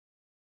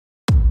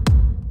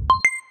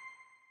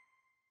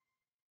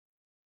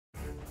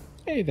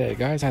Hey there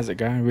guys, how's it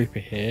going? Reaper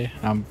here.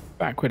 I'm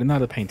back with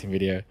another painting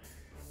video,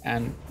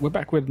 and we're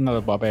back with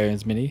another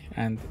Barbarians mini,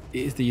 and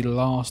it is the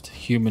last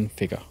human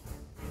figure,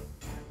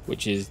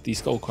 which is the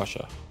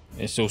Skullcrusher.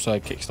 It's also a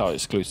Kickstarter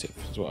exclusive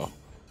as well,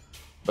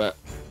 but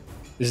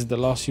this is the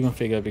last human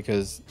figure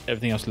because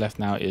everything else left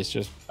now is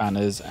just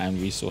banners and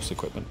resource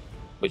equipment,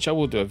 which I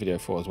will do a video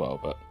for as well,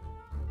 but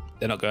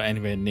they're not going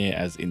anywhere near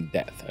as in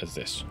depth as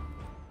this.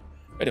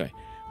 But anyway,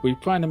 we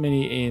primed the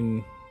mini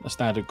in a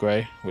standard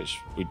grey, which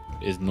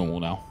is normal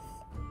now,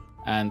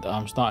 and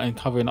I'm starting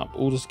covering up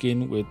all the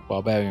skin with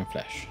barbarian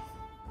flesh.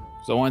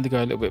 So I wanted to go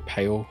a little bit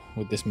pale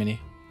with this mini,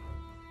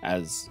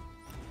 as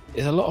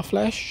it's a lot of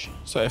flesh,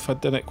 so if I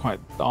did it quite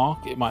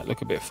dark it might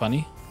look a bit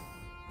funny.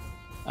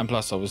 And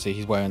plus obviously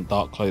he's wearing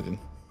dark clothing,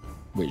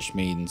 which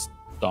means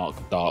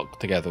dark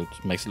together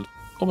just makes it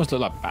almost look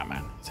like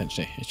Batman.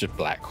 Essentially it's just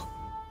black,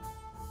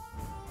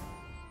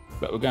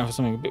 but we're going for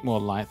something a bit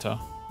more lighter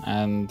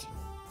and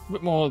a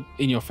bit more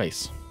in your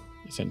face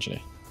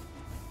essentially.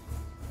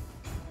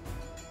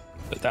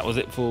 But that was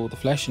it for the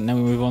flesh, and then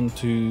we move on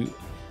to,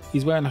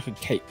 he's wearing like a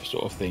cape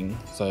sort of thing,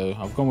 so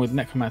I've gone with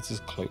Necromancer's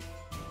cloak,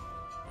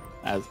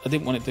 as I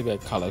didn't want it to be a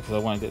colour because I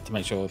wanted it to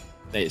make sure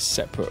that it's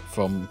separate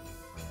from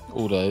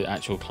all the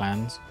actual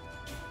clans,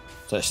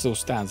 so it still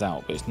stands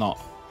out but it's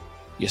not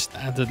your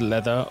standard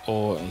leather,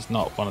 or it's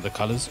not one of the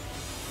colours,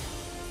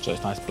 so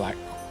it's nice black.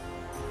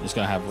 It's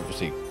going to have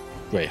obviously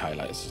grey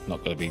highlights, it's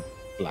not going to be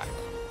black.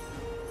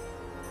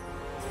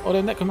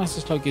 Although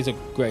Necromancer's cloak is a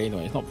grey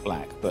anyway, it's not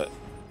black, but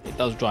it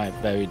does dry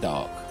very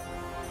dark,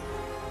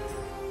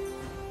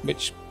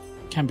 which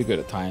can be good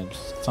at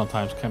times,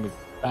 sometimes can be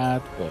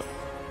bad, but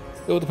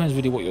it all depends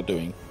really what you're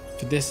doing.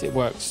 For this it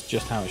works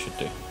just how it should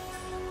do.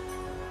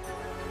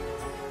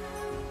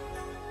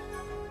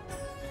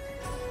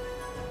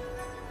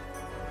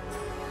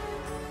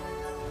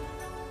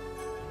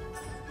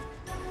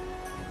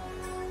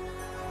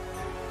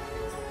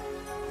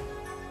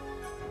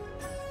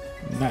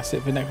 And that's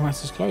it for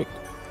Necromancer's cloak.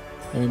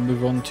 Then we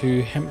move on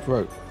to hemp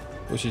rope,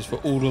 which is for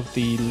all of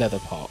the leather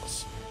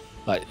parts.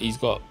 Like he's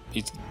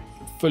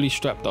fully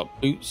strapped up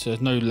boots, so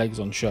there's no legs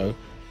on show,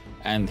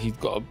 and he's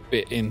got a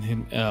bit in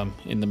him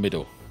in the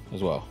middle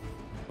as well.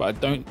 But I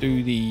don't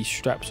do the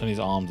straps on his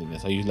arms in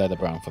this, I use leather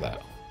brown for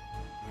that.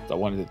 So I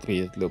wanted it to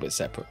be a little bit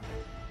separate.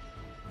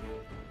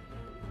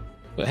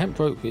 But hemp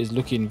rope is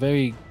looking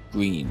very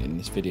green in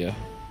this video.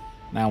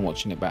 Now I'm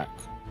watching it back.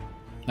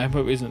 Hemp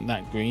rope isn't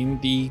that green.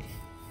 The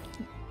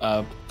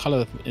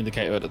colour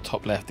indicator at the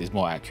top left is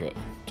more accurate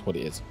to what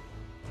it is.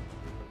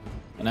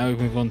 And now we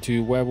move on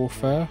to werewolf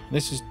fur.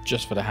 This is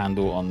just for the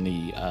handle on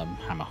the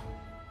hammer.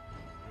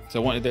 So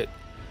I wanted it,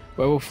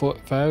 werewolf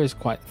fur is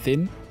quite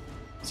thin,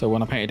 so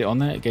when I painted it on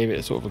there it gave it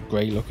a sort of a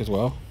grey look as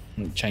well,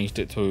 and changed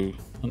it to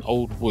an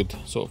old wood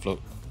sort of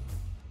look.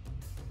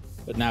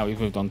 But now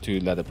we've moved on to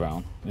leather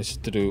brown. This is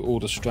to do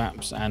all the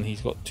straps, and he's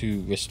got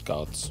 2 wrist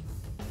guards.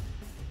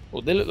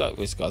 Well, they look like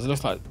wrist guards, it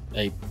looks like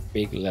a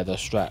big leather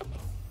strap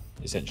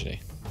essentially.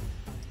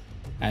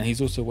 And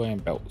he's also wearing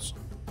belts.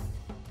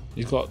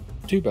 He's got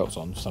 2 belts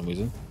on for some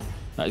reason.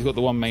 Now he's got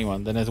the one main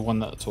one, then there's one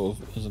that sort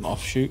of is an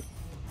offshoot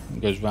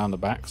and goes round the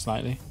back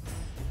slightly.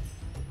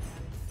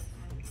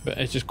 But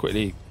let's just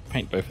quickly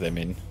paint both of them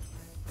in.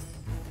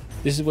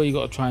 This is where you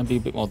got to try and be a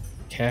bit more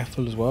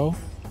careful as well.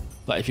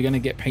 Like if you're going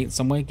to get paint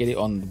somewhere, get it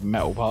on the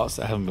metal parts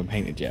that haven't been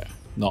painted yet,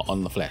 not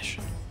on the flesh,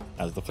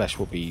 as the flesh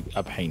will be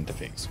a pain to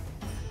fix.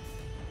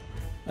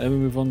 And then we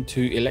move on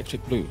to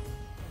electric blue.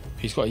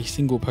 He's got a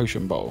single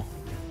potion bottle.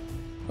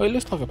 Well, it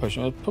looks like a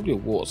potion, well, probably a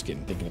water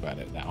skin thinking about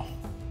it now.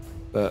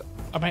 But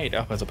I painted it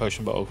up as a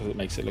potion bottle because it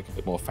makes it look a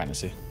bit more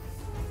fantasy.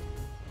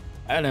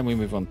 And then we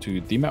move on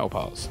to the metal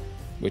parts,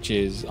 which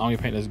is Army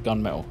Painter's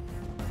gunmetal.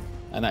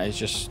 And that is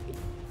just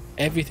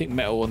everything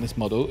metal on this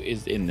model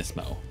is in this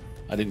metal.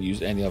 I didn't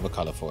use any other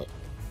colour for it.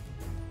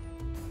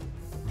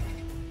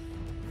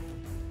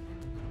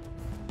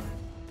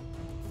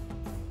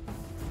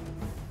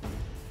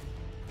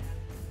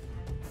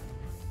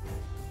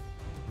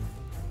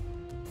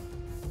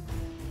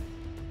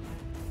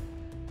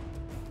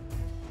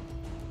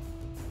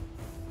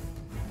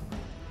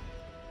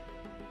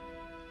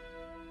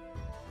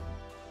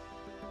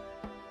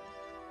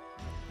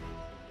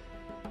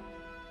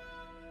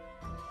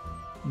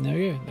 And there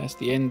we go, that's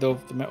the end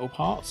of the metal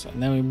parts,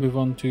 and then we move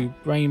on to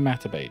brain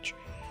matter beige,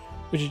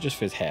 which is just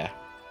for his hair.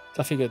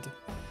 So I figured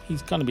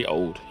he's gonna be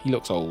old, he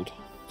looks old,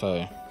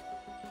 so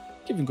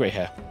give him grey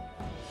hair.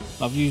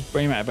 I've used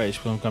brain matter beige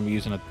because I'm going to be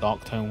using a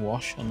dark tone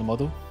wash on the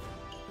model,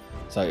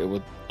 so it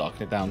would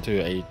darken it down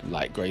to a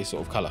light grey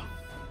sort of colour,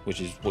 which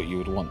is what you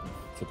would want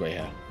for grey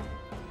hair.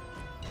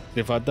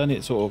 If I'd done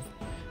it sort of,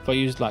 if I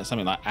used like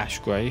something like ash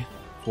grey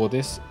for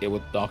this, it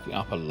would darken it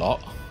up a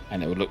lot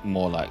and it would look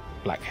more like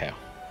black hair.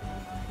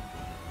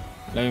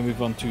 Then we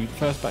move on to the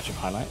first batch of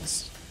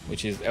highlights,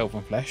 which is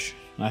elven flesh,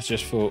 and that's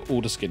just for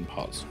all the skin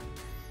parts.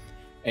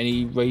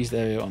 Any raised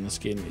area on the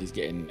skin is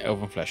getting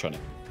elven flesh on it.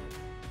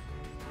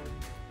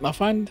 I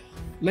find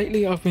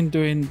lately I've been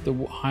doing the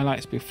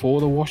highlights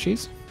before the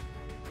washes,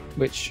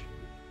 which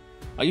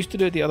I used to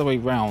do it the other way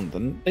round,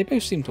 and they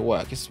both seem to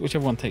work. It's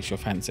whichever one takes your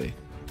fancy.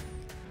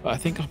 But I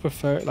think I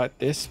prefer it like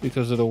this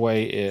because of the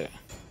way it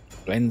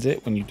blends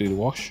it when you do the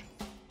wash.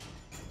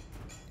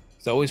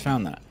 So I always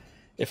found that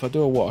if I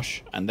do a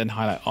wash and then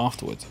highlight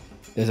afterwards,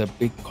 there's a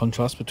big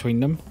contrast between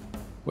them.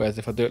 Whereas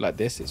if I do it like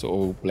this, it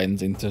all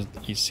blends into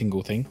each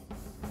single thing.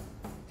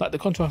 Like the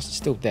contrast is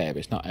still there, but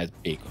it's not as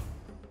big.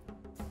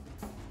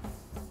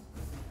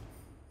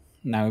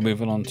 Now we're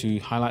moving on to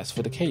highlights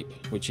for the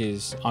cape, which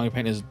is Army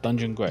Painter's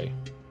Dungeon Grey.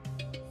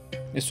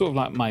 It's sort of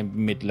like my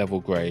mid-level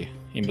grey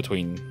in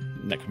between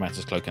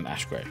Necromancer's Cloak and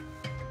Ash Grey.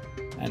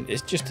 And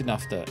it's just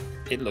enough that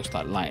it looks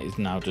like light is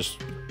now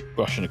just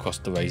brushing across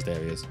the raised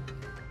areas.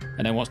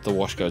 And then once the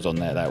wash goes on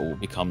there, that all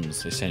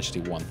becomes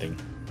essentially one thing.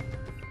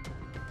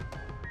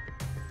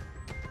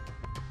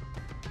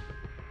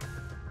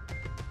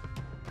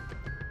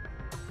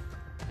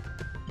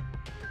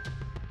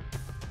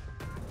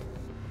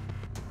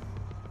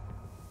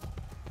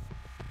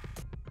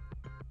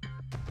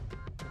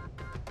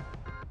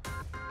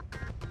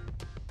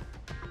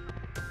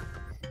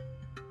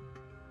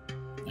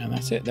 And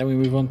that's it. Then we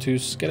move on to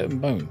Skeleton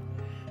Bone,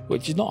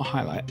 which is not a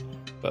highlight,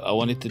 but I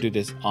wanted to do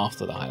this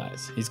after the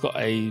highlights. He's got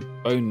a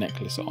bone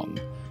necklace on,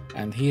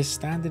 and he is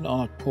standing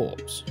on a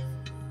corpse,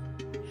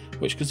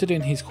 which,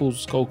 considering he's called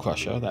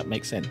Skullcrusher, that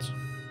makes sense.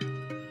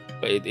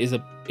 But it is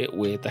a bit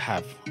weird to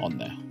have on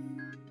there,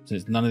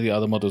 since none of the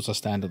other models are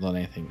standing on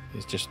anything.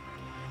 It's just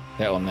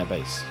they're on their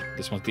base.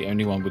 This one's the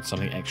only one with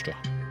something extra.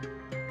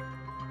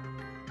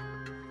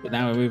 But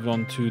now we're moving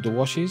on to the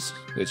washes,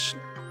 which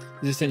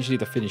is essentially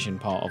the finishing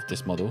part of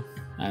this model,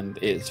 and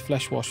it's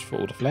flesh wash for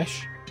all the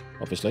flesh,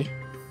 obviously.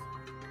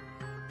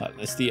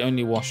 It's the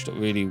only wash that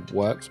really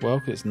works well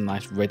because it's a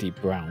nice reddy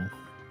brown,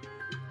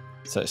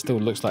 so it still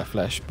looks like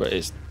flesh, but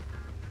it's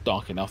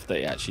dark enough that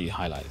it actually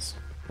highlights,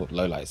 or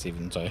lowlights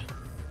even so.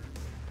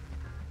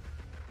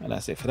 And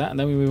that's it for that. And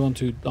then we move on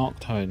to dark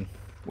tone,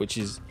 which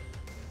is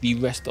the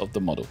rest of the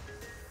model.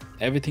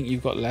 Everything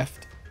you've got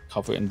left,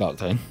 cover it in dark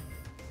tone.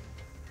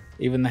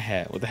 Even the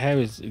hair. Well, the hair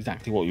is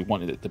exactly what you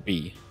wanted it to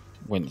be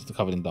when it's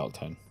covered in dark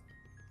tone.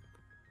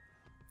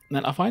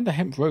 And I find the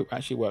hemp rope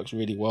actually works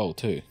really well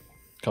too,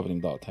 covered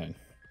in dark tone.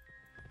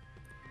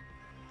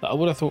 I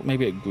would have thought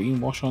maybe a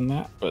green wash on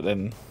that, but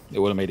then it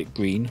would have made it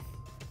green.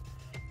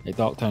 A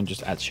dark tone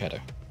just adds shadow.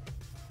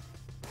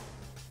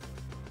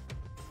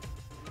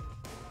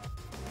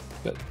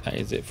 But that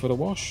is it for the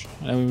wash.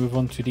 And then we move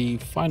on to the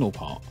final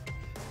part,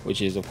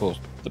 which is of course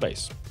the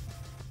base.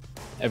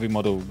 Every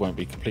model won't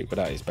be complete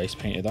without its base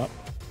painted up,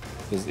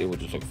 because it will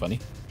just look funny.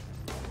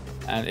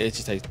 And it's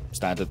just a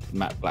standard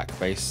matte black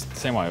base, the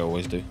same way I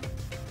always do.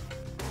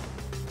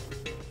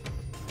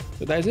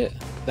 But that is it.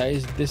 That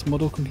is this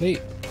model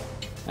complete.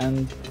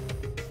 And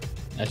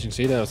as you can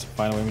see, there's some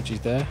final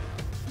images there.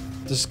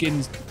 The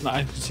skin's,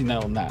 I can see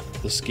now on that,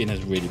 the skin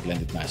has really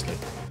blended nicely.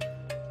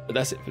 But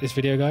that's it for this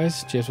video,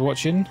 guys. Cheers for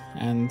watching,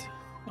 and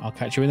I'll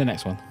catch you in the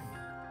next one.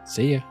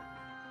 See ya.